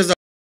me clear this up.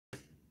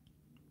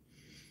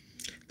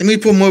 Let me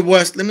put more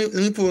west. Let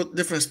me put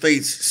different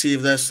states. See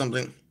if that's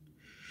something.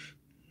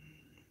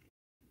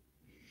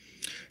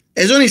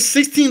 There's only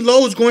 16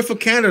 loads going for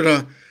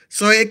Canada.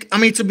 So I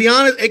mean, to be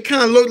honest, it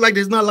kind of looked like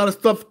there's not a lot of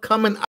stuff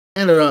coming out of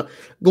Canada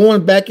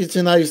going back into the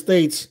United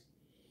States.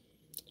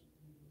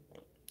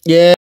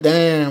 Yeah,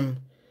 damn.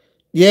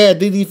 Yeah,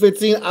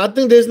 DD15. I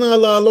think there's not a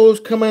lot of loads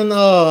coming.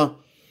 That's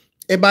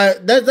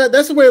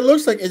the way it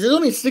looks like. There's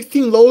only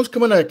 16 loads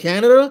coming out of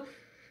Canada,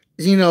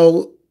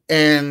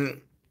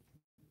 and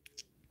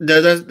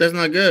that's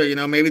not good.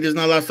 Maybe there's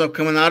not a lot of stuff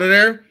coming out of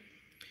there.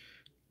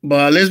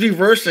 But let's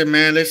reverse it,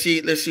 man. Let's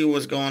see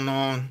what's going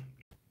on.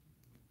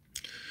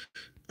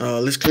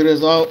 Let's clear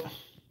this out.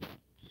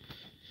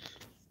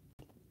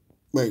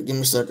 Wait, give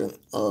me a second.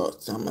 I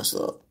messed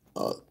up.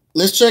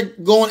 Let's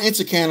check going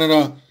into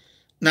Canada.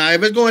 Now,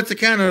 if it's going to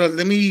Canada,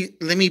 let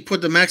me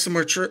put the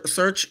maximum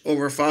search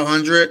over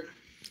 500,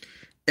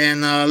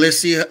 and let's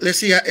see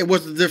what's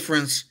the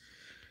difference.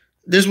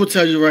 This will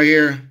tell you right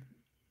here.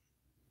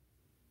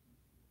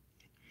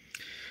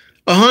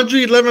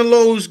 111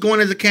 loads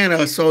going into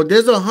Canada. So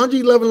there's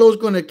 111 loads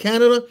going to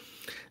Canada.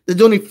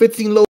 There's only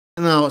 15 loads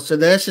now. So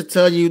that should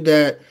tell you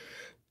that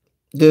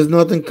there's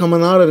nothing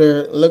coming out of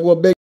there. Look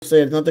what Big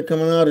said. Nothing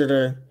coming out of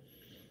there.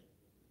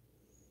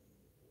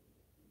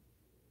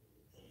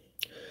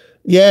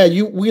 Yeah,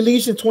 we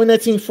leased in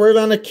 2019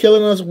 Freightliner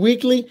killing us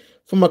weekly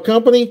from a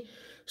company.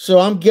 So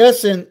I'm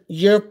guessing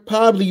you're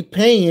probably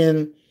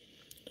paying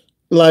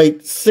like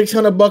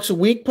 $600 a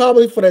week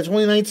probably for that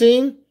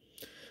 2019.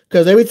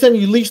 Because every time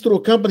you lease through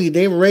a company,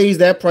 they raise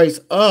that price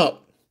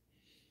up.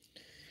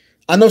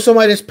 I know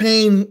somebody that's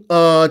paying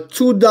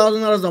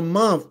 $2,000 a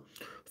month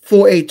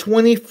for a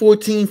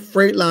 2014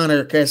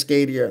 Freightliner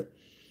Cascadia.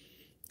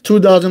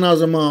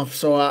 $2,000 a month.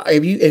 So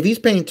if he's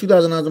paying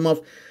 $2,000 a month,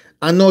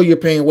 I know you're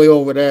paying way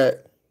over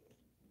that.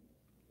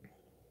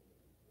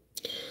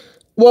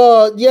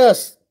 Well,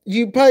 yes,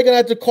 you probably gonna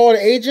have to call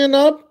the agent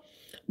up,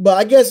 but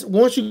I guess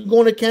once you go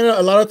into Canada,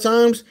 a lot of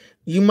times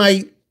you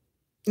might,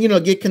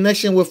 get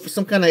connection with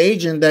some kind of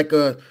agent that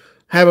could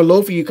have a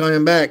load for you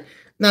coming back.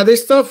 Now,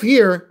 there's stuff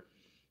here.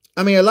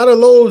 I mean, a lot of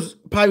loads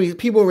probably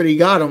people already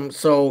got them,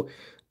 so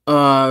there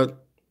are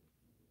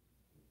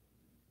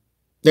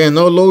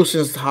no loads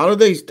since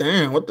holidays.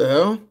 Damn, what the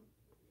hell?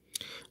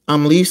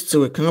 I'm leased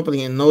to a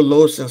company and no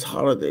load since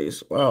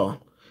holidays. Wow.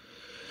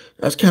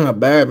 That's kind of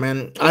bad,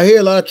 man. I hear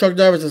a lot of truck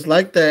drivers is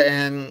like that,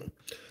 and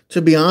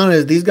to be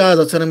honest, these guys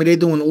are telling me they're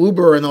doing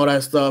Uber and all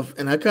that stuff,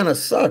 and that kind of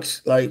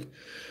sucks. Like,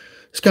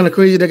 it's kind of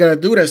crazy they got to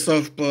do that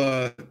stuff,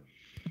 but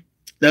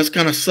that's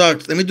kind of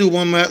sucks. Let me do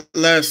one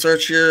last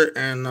search here,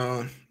 and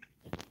other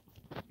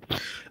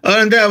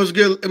than that, it was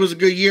good. It was a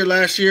good year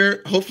last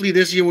year. Hopefully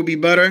this year will be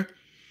better,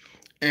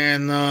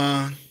 and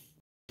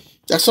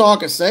that's all I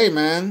can say,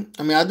 man.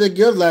 I mean, I did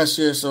good last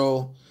year,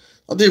 so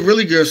I did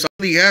really good. So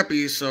I'm really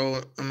happy.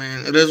 So, I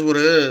mean, it is what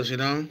it is,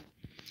 Let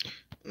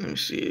me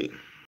see.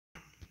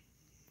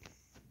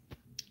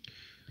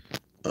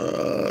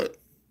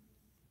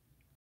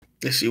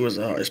 Let's see what's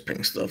the highest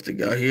paying stuff they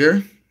got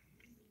here.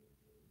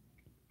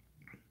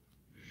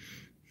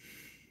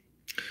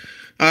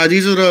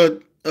 These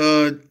are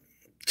the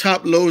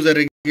top loads that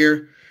are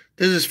here.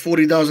 This is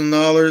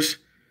 $40,000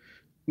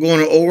 going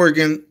to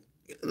Oregon.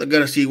 I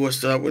gotta see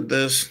what's up with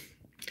this.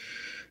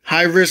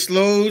 High risk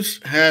loads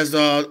has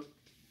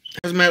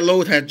hazmat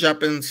load had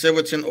dropped in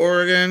Silverton,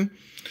 Oregon.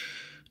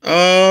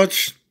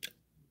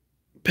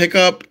 Pick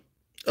up,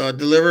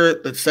 deliver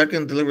the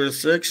 2nd, deliver the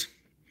 6th.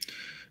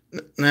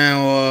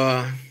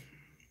 Now,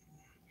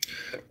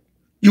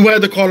 you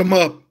had to call them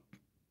up.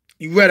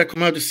 You had to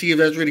come out to see if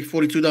that's really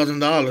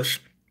 $42,000.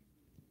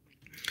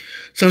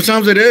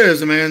 Sometimes it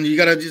is, man. You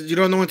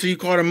don't know until you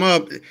call them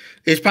up.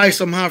 It's probably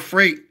some hot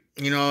freight.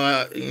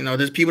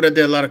 There's people that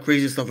did a lot of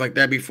crazy stuff like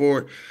that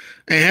before.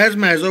 And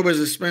hazmat is always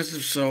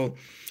expensive, so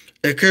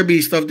it could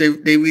be stuff they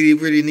really,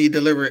 really need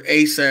delivered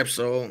ASAP.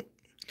 So,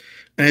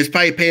 and it's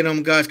probably paying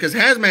them guys. Because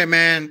hazmat,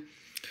 man,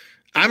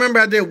 I remember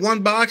I did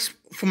one box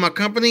for my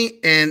company,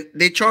 and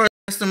they charged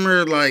the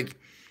customer I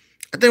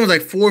think it was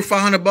like $400 or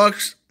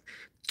 $500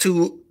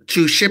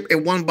 to ship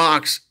in one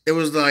box. It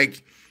was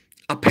like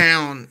a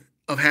pound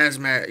of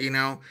hazmat,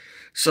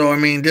 So I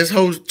mean, this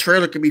whole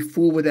trailer could be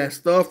full with that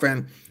stuff,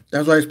 and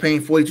that's why it's paying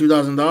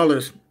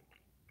 $42,000.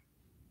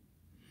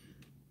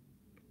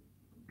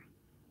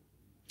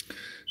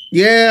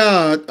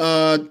 Yeah,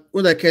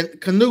 what that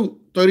Canute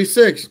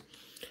 36.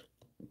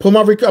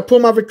 I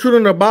put my recruiter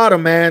on the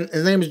bottom, man.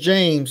 His name is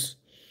James.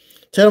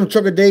 Tell him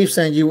Trucker Dave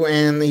sent you,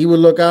 and he will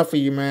look out for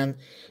you, man.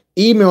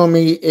 Email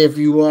me if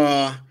you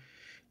want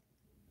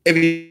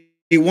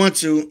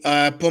to.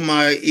 Put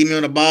my email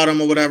on the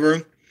bottom or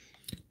whatever,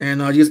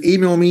 and just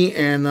email me,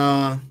 and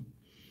I'll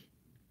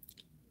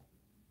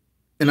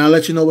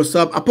let you know what's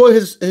up. I put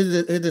his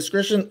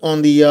description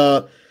on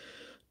the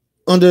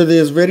under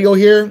this video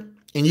here,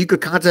 and you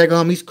could contact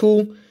him. He's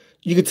cool.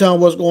 You can tell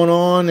him what's going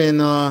on,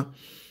 and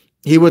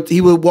he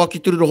would walk you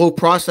through the whole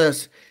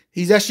process.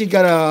 He's actually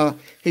got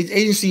his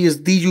agency is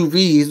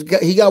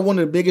DUV. He got one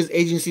of the biggest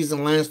agencies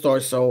in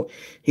Landstar, so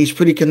he's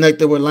pretty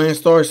connected with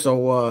Landstar.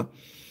 So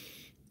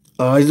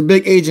He's a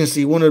big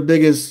agency, one of the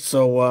biggest.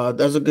 So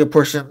that's a good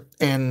person.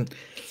 And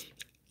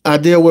I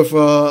deal with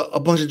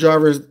a bunch of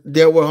drivers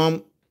deal with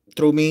him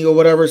through me or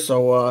whatever.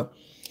 So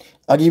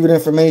I'll give you the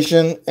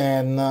information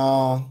and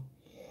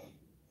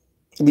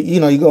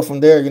you go from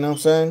there. You know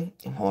what I'm saying?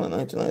 Hold on,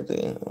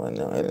 1990 right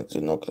now. I didn't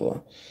do no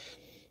color.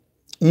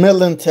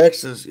 Midland,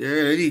 Texas. Yeah,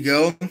 there you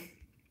go.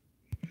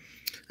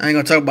 I ain't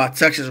gonna talk about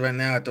Texas right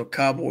now. The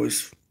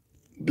Cowboys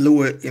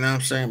blew it. You know what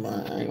I'm saying?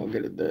 But I ain't gonna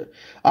get it there.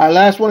 All right,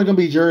 last one is gonna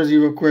be Jersey,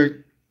 real quick.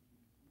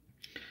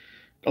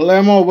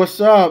 Guillermo, what's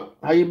up?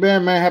 How you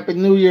been, man? Happy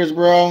New Year's,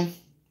 bro.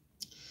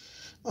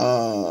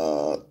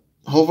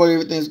 Hopefully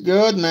everything's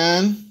good,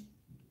 man.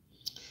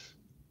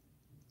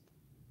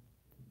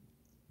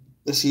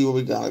 Let's see what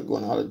we got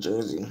going out of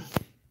Jersey.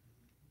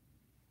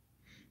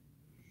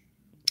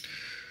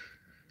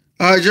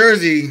 All right,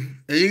 Jersey.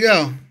 There you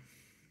go.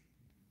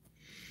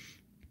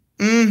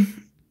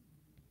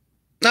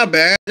 Not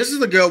bad. This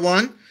is a good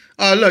one.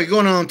 Look, you're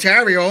going to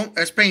Ontario.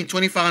 That's paying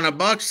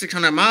 $2,500,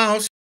 600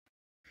 miles.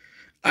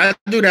 I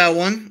do that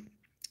one.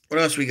 What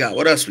else we got?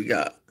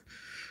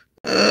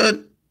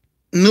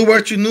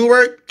 Newark to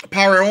Newark,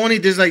 power only.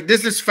 This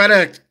is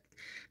FedEx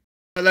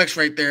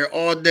right there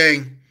all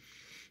day.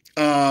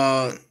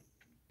 Yeah,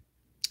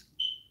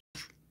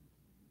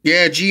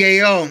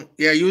 GAO.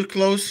 Yeah, you was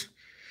close.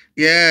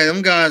 Yeah,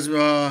 them guys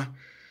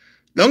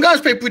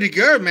pay pretty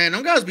good, man.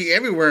 Them guys be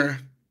everywhere.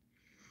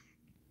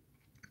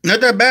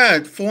 Not that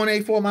bad.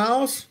 484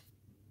 miles.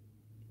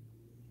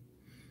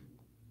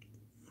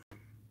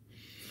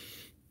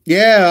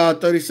 Yeah,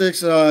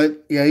 36.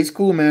 Yeah, he's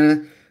cool,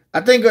 man. I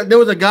think there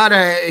was a guy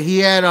that he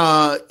had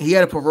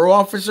a parole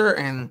officer,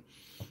 and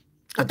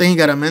I think he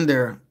got him in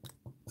there.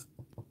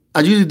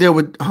 I usually deal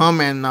with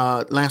him and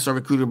Landstar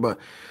Recruiter, but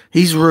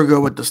he's real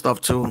good with the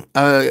stuff too.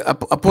 I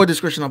put a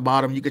description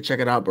about him. You can check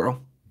it out, bro.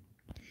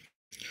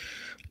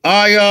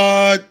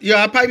 I'll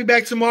probably be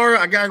back tomorrow.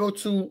 I gotta go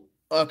to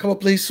a couple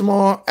places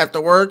tomorrow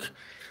after work,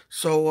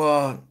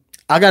 so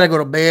I gotta go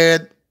to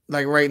bed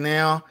like right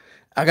now.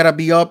 I gotta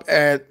be up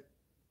at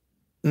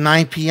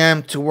 9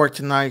 p.m. to work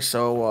tonight.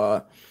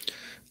 So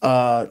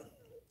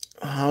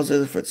how's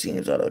it for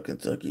teams out of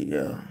Kentucky?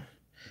 Yeah.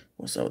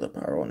 What's up with the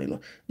power only?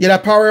 Yeah,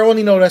 that power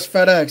only, no, that's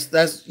FedEx.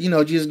 That's,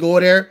 just go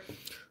there,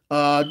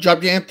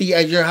 drop your empty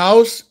at your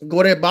house,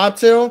 go there,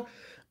 bobtail.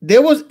 They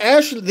was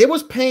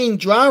paying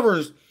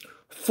drivers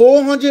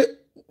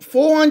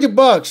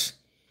 $400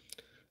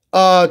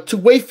 to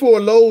wait for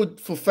a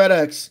load for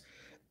FedEx.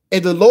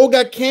 If the load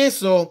got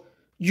canceled,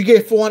 you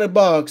get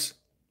 $400.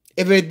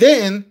 If it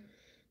didn't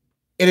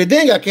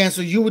got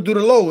canceled, you would do the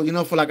load,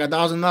 for like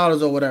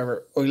 $1,000 or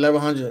whatever, or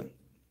 $1,100.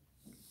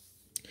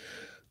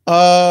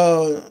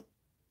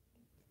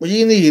 What do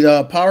you need?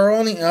 Power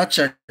only? I'll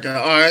check it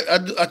out. All right,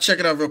 I'll check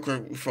it out real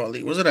quick before I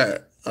leave. Where's it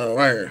at?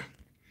 Right here.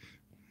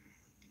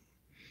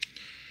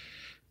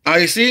 All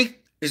right, you see?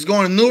 It's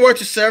going to Newark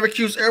to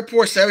Syracuse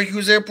Airport,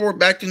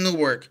 back to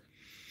Newark.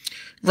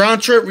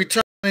 Round trip,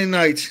 return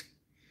night.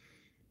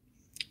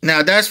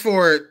 Now, that's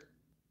for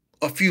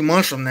a few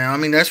months from now. I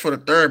mean, that's for the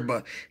 3rd,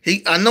 but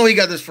I know he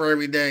got this for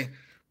every day.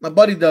 My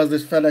buddy does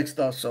this FedEx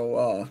stuff,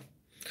 so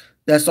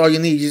that's all you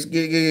need. Just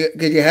get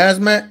your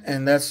hazmat,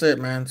 and that's it,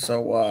 man.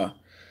 So,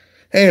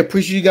 hey,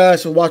 appreciate you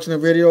guys for watching the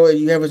video. If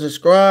you haven't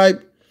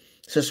subscribed,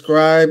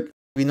 subscribe.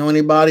 If you know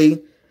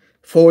anybody,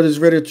 forward this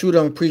video to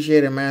them.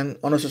 Appreciate it, man.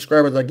 On the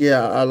subscribers, like,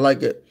 yeah, I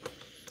like it.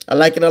 I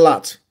like it a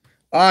lot.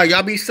 All right,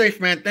 y'all be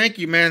safe, man. Thank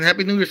you, man.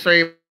 Happy New Year,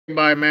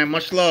 everybody, man.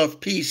 Much love.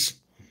 Peace.